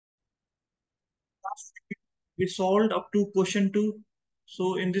We solved up to question 2.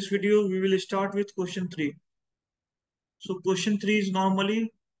 So in this video, we will start with question 3. So question 3 is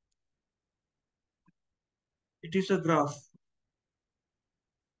normally, it is a graph.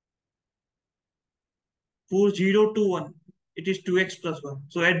 For 0 to 1, it is 2x plus 1.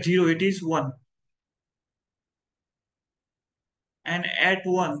 So at 0, it is 1. And at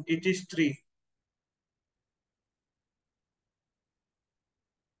 1, it is 3.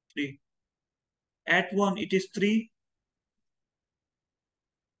 3. At 1, it is 3.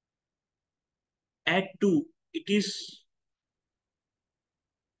 At 2, it is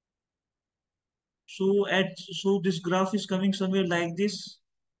so this graph is coming somewhere like this,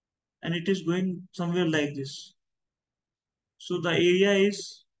 and it is going somewhere like this. So the area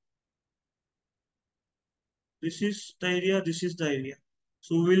is, this is the area, this is the area.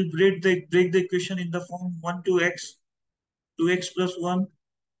 So we'll break the equation in the form 1 to x, 2x plus 1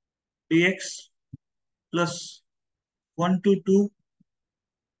 dx plus 1 to 2,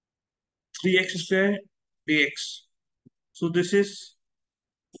 3x square dx. So this is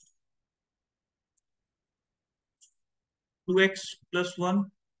 2x plus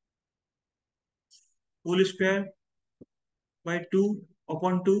 1 whole square by 2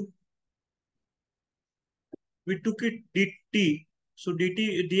 upon 2. We took it dt. So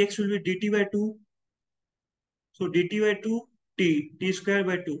dx will be dt by 2. So dt by 2, t square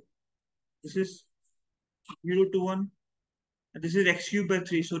by 2. This is 0 to 1. And this is x cube by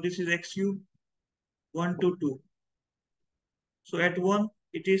 3. So this is x cube 1 to 2. So at 1,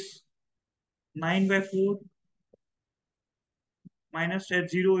 it is 9 by 4 minus at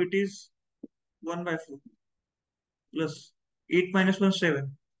 0, it is 1 by 4 plus 8 minus 1,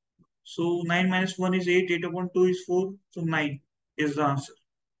 7. So 9 minus 1 is 8. 8 upon 2 is 4. So 9 is the answer.